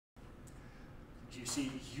You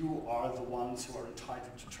see, you are the ones who are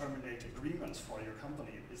entitled to terminate agreements for your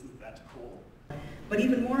company. Isn't that cool? But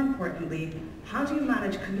even more importantly, how do you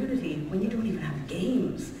manage community when you don't even have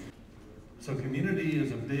games? So community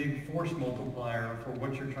is a big force multiplier for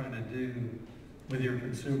what you're trying to do with your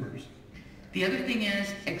consumers. The other thing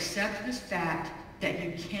is, accept this fact that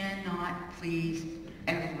you cannot please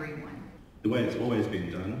everyone. The way it's always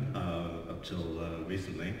been done up till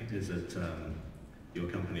recently is that your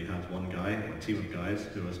company has one guy or a team of guys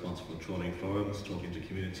who are responsible for trawling forums, talking to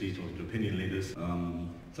community, talking to opinion leaders.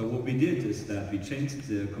 So what we did is that we changed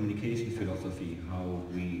the communication philosophy, how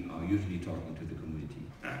we are usually talking to the community.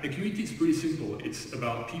 A community is pretty simple. It's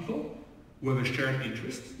about people who have a shared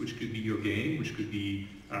interest, which could be your game, which could be,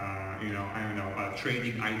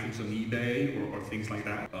 trading items on eBay or things like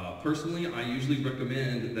that. Personally, I usually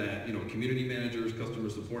recommend that, community managers, customer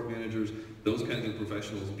support managers, those kinds of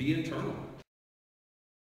professionals be internal.